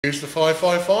Use the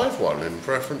 555 one in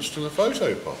preference to the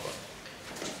photo popper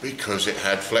because it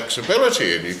had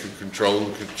flexibility and you could control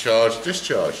the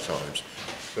charge-discharge times.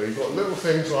 So you've got little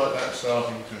things like that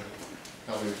starting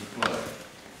to come into play.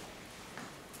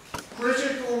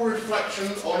 Critical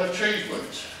reflection on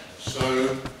achievement.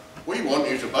 So we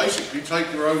want you to basically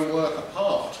take your own work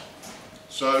apart.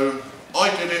 So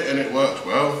I did it and it worked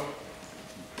well.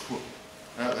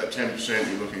 Out of that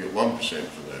 10% you're looking at 1%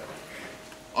 for that.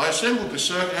 I assembled this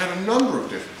circuit, had a number of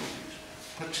difficulties,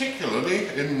 particularly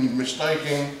in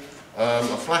mistaking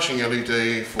a flashing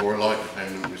LED for a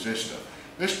light-dependent resistor.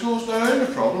 This caused no end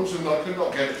of problems and I could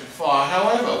not get it to fire.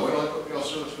 However, when I put the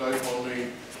oscilloscope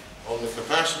on the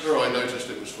capacitor, I noticed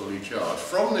it was fully charged.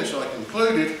 From this I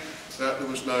concluded that there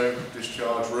was no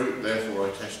discharge route, therefore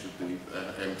I tested the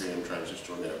NPN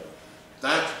transistor on the output.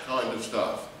 That kind of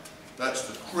stuff, that's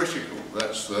the critical,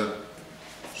 that's the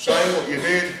saying what you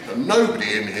did, and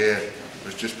nobody in here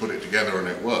has just put it together and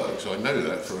it works. I know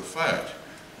that for a fact.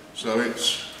 So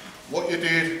it's what you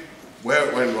did, where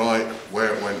it went right,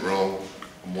 where it went wrong,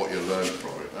 and what you learned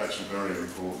from it. That's a very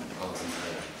important part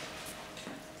of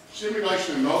that.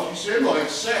 Simulation and multi-sim. I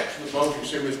accept that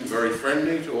multi-sim isn't very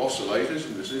friendly to oscillators,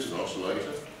 and this is an oscillator.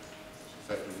 It's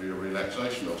effectively a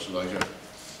relaxation oscillator.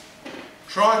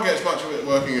 Try and get as much of it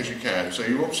working as you can. So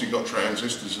you've obviously got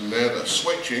transistors in there that are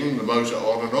switching the motor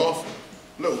on and off.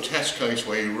 A little test case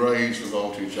where you raise the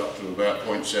voltage up to about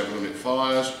 0.7 and it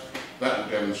fires. That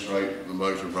will demonstrate that the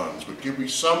motor runs. But give me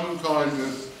some kind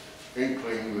of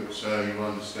inkling that you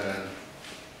understand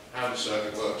how the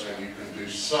circuit works and you can do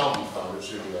some kind of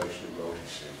simulation in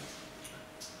multi-sim.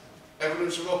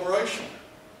 Evidence of operation.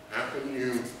 How can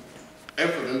you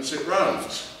evidence it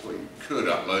runs? Well, you could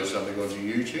upload something onto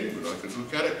YouTube, but I could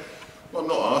look at it. Well, I'm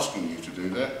not asking you to do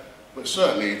that, but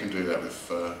certainly you can do that with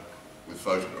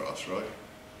photographs, right?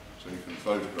 So you can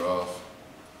photograph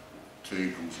 2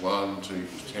 equals 1, 2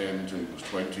 equals 10, 2 equals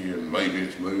 20, and maybe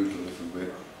it's moved a little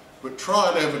bit. But try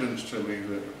and evidence to me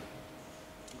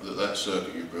that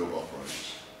circuit you built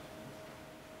operates.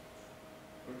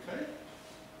 Okay?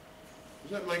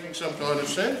 Is that making some kind of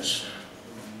sense?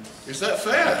 Is that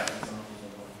fair?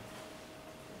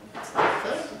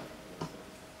 Okay.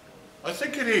 I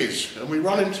think it is, and we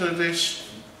run into this,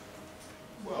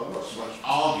 well, not so much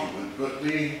argument, but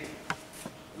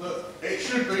it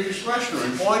should be discretionary.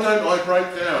 Why don't I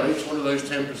break down each one of those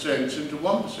 10% into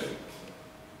 1%?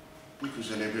 Because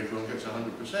then everyone gets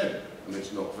 100%, and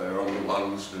it's not fair on the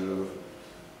ones who have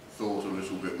thought a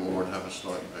little bit more and have a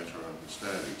slightly better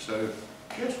understanding. So,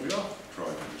 yes, we are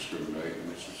trying to discriminate in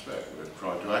this respect. We're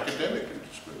trying to academically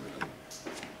discriminate.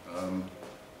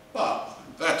 But,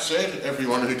 that said,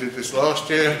 everyone who did this last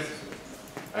year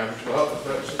averaged up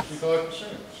about 65%,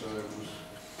 so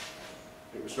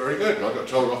it was very good. And I got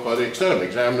told off by the external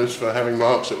examiners for having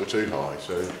marks that were too high,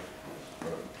 so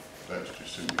that's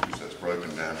just simply because that's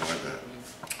broken down like that.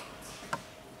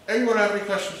 Anyone have any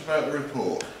questions about the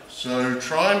report? So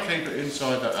try and keep it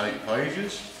inside that 8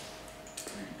 pages. You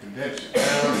can condense it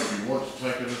down if you want to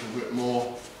take a little bit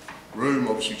more room.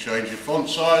 Obviously change your font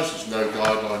size. There's no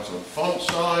guidelines on font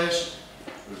size.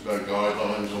 There's no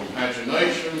guidelines on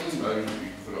pagination. No, you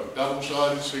can put up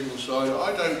double-sided, single-sided.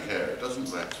 I don't care. It doesn't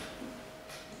matter.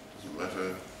 It doesn't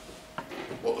matter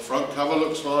what the front cover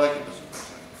looks like. It doesn't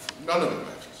matter. None of it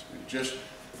matters. It just,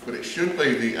 but it should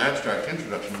be the abstract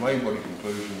introduction, main body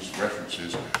conclusions,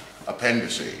 references,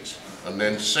 appendices, and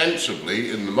then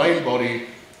sensibly in the main body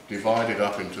divided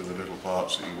up into the little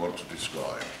parts that you want to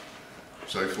describe.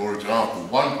 So, for example,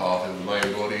 one part in the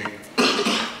main body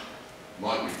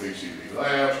might be PCB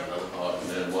layout, another part in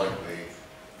there might be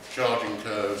charging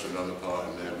curves, another part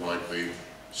in there might be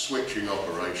switching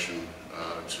operation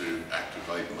to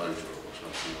activate motor or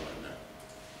something like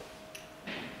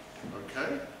that.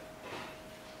 Okay?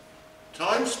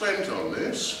 Time spent on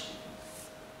this.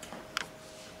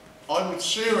 I would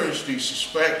seriously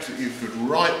suspect that you could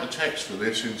write the text for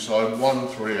this inside 1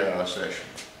 3-hour session.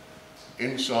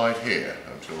 Inside here,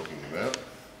 I'm talking about,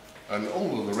 and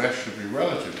all of the rest should be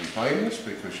relatively painless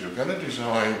because you're going to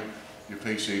design your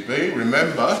PCB.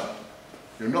 Remember,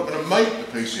 you're not going to make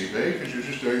the PCB because you're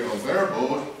just doing it on their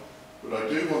board, but I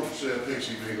do want to see a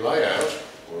PCB layout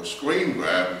or a screen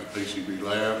grab of the PCB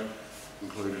layout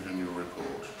included in your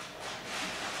report.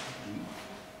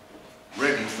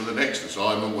 Ready for the next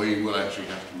assignment where you will actually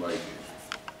have to make it.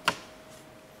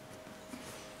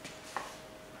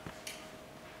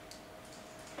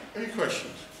 Any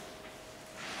questions?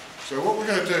 So what we're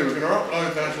going to do, we're going to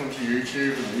upload that onto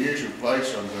YouTube in the usual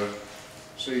place under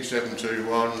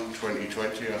C721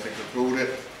 2020, I think I called it.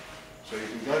 So you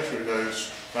can go through those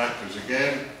factors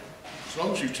again, As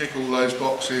long as you tick all those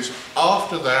boxes,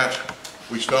 after that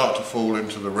we start to fall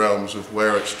into the realms of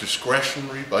where it's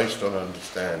discretionary based on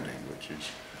understanding, which is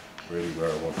really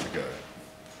where I want to go.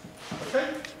 Okay?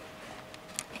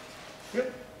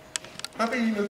 Yep. Happy